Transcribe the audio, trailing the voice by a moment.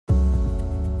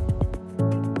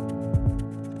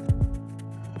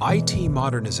IT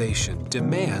modernization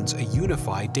demands a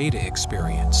unified data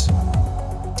experience.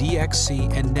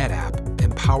 DXC and NetApp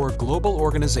empower global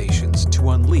organizations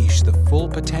to unleash the full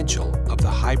potential of the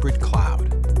hybrid cloud.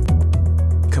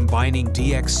 Combining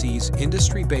DXC's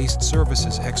industry-based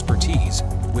services expertise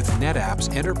with NetApp's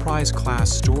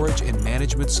enterprise-class storage and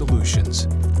management solutions,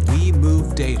 we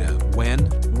move data when,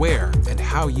 where, and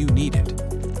how you need it,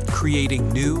 creating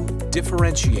new,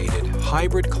 differentiated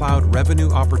hybrid cloud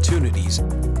revenue opportunities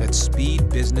that speed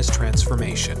business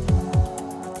transformation.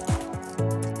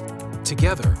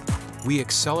 Together, we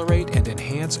accelerate and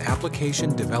enhance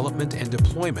application development and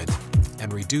deployment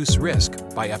and reduce risk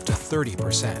by up to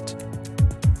 30%.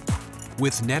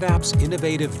 With NetApp's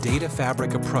innovative data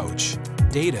fabric approach,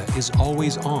 data is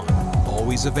always on,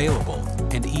 always available,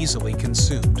 and easily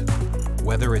consumed,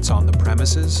 whether it's on the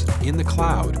premises, in the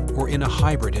cloud, or in a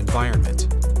hybrid environment.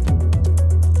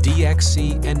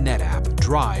 DXC and NetApp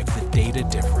drive the data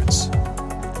difference.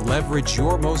 Leverage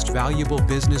your most valuable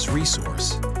business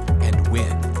resource and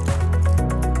win.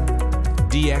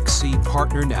 DXC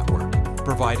Partner Network,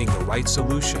 providing the right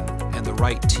solution and the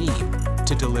right team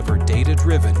to deliver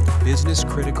data-driven,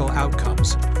 business-critical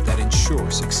outcomes that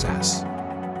ensure success.